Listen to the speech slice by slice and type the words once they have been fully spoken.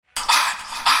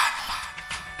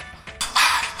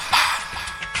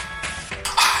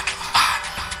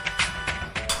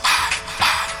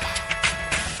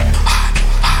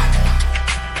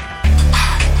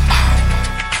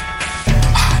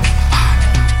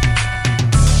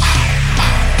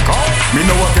Me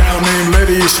know a gal named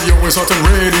Letty, she always hot and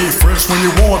ready. Fresh when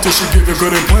you want it, she give you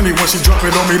good and plenty. When she drop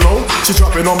it on me low, she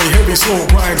drop it on me heavy. Slow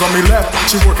grinds on me left,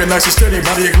 she working nice and steady.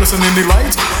 Body a glisten in the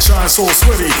light, shine so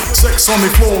sweaty. Sex on the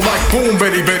floor like boom,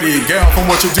 Betty Betty. Gal, from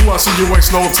what you do, I see you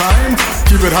waste no time.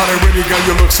 Keep it hot and ready, girl,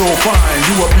 you look so fine.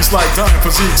 You a piece like dime,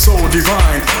 physique so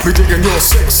divine. Me digging your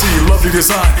sexy, lovely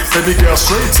design. Baby girl,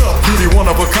 straight up, beauty one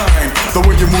of a kind. The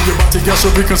way you move your body, girl,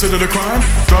 should be considered a crime.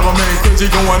 Drive a man crazy,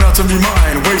 going out to me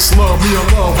mine. Waste love, me a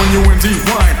love when you in deep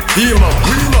wine. Heal up,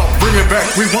 wheel up, bring it back,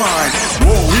 rewind.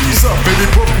 Whoa, ease up, baby,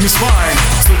 broke me spine.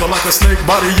 Slither like a snake,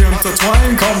 body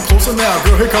intertwined. Come closer now,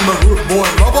 girl, here come the rude boy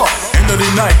lover. End of the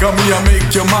night, got me, I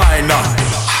make your mind now.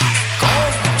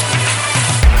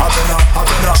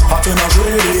 Hot and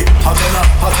ready. Hot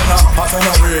and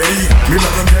ready. Me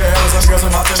love them girls and girls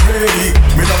I'm hot and ready.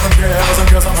 Me love them girls and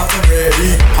girls I'm hot and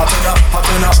ready. Hot and ready.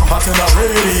 Hot and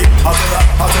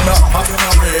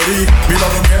ready. Me love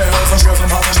them girls and girls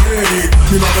I'm hot and ready.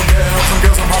 Me love them girls and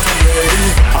girls I'm hot and ready.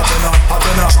 Hot and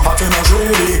ready.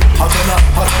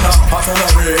 Hot and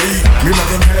ready. Me love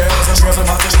them girls and girls I'm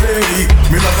hot and ready.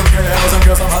 Me love them girls and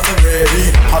girls I'm hot and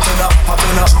ready. Hot and ready.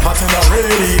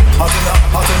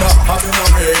 Hot and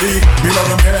ready. Me love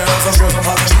them girls and girls I'm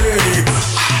hot and ready.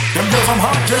 Them girls I'm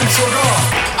hot and sugar.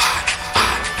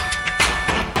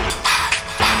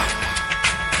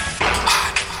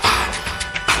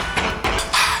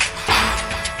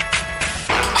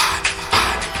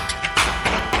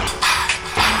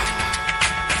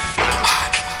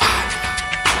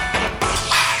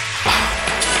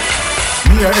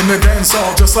 In the dance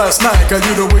hall just last night, got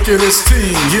you the wickedest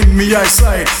team, giving me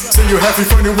eyesight. Say you happy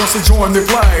friend who wants to join the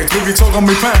flight. Baby talk on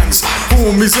me pants,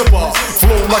 boom me zipper.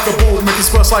 Flow like a bowl, make it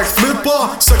splash like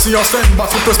flipper. Sexy on standby,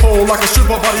 flip this pole like a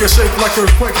stripper. Body a shake like a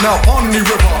earthquake now on the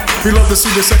river. We love to see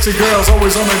the sexy girls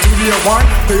always on the duty of wine.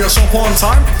 They are shampoo on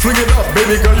time, fling it up,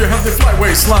 baby girl, you have the fly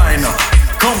waistline.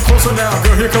 Come closer now,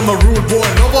 girl, here come the rude boy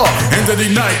lover. End of the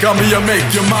night, got me, I make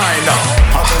your mind.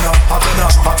 Hot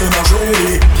and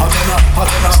ready.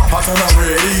 Hot and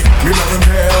ready. Me love them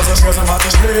girls and girls I'm hot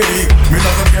and ready. Me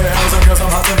love them girls and girls I'm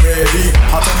hot and ready.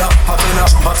 Hot and ready.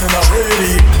 Hot and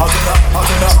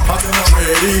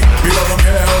ready. Me love them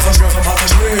girls and girls I'm hot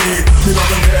and ready. Me love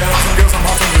them girls and girls I'm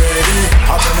hot and ready.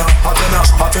 Hot and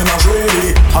ready.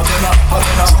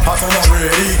 Hot and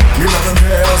ready. Me love them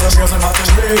girls and girls I'm hot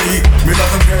and ready. Me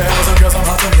love them girls and girls I'm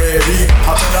hot and ready.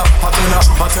 Hot and ready.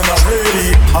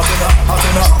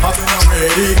 Hot and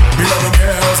ready. Me love them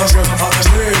girls and girls I'm hot and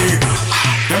ready.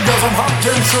 Them girls I'm hot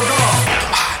and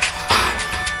sugar.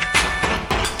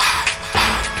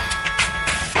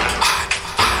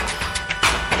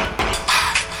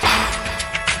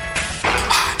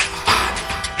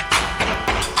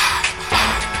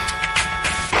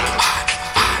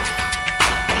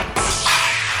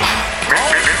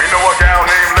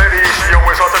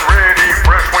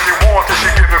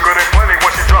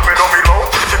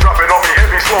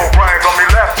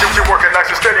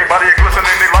 Body a glisten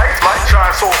in the light,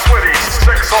 shine so sweaty.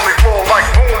 Sex on the floor like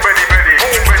boom, Betty Betty.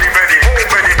 Boom, Betty Betty. Boom,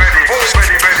 Betty Betty. Boom,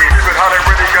 Betty Betty. Keep it hot and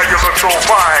ready, girl, you look so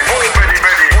fine. Boom, Betty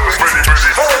Betty. Boom, Betty Betty.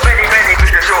 Boom, Betty Betty.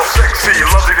 Digging your sexy,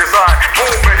 lovely design.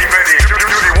 Boom, Betty Betty.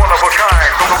 Beauty one of a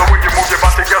kind. The way you move your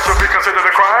body, girl, should be considered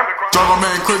a crime. Drive a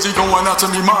man crazy, going out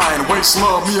to me mine. Waste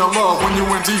love, me a love when you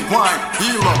in deep wine.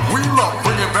 Heal up, wheel up,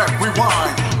 bring it back,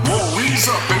 rewind. Whoa,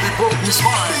 ease up, baby, broke me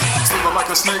spine. Slither like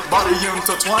a snake, body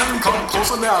intertwined. Come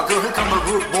closer now, girl, here come the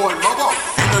rude boy lover.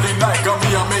 End of the night, got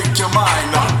me, I make your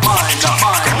mind. Mine.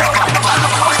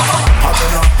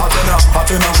 Hot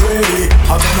and ready.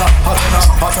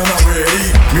 Hot and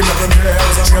ready. Me love them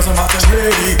girls and girls I'm hot and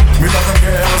ready. Me love them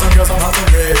girls and girls I'm hot and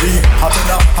ready. Hot and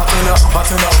ready.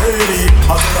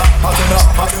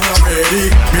 Hot and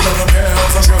ready. Me love them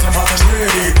girls and girls I'm hot and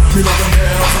ready. Me love them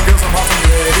girls and girls I'm hot and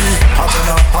ready. Hot and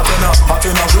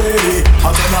ready.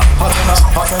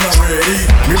 Hot and ready.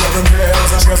 Me love them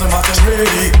girls and girls I'm hot and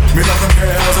ready. Me love them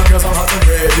girls and girls I'm hot and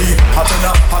ready. Hot and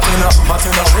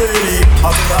ready.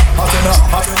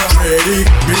 Hot and ready.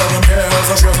 Me love them girls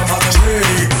and girls I'm hot and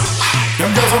ready.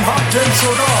 Them girls I'm hot and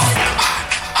sugar.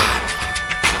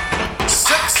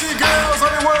 Sexy girls of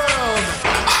the world.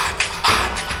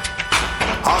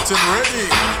 Hot and ready.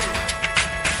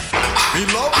 We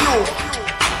love you.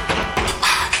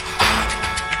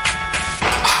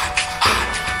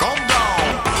 Come down.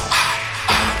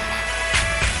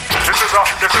 This is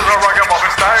a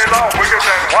ragamuffin style, wicked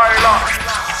and wilder.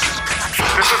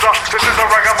 This is a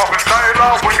ragamuffin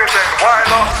style, wicked and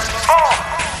wilder.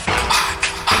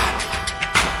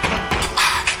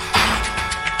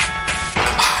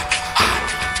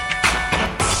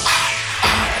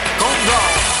 Come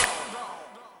down.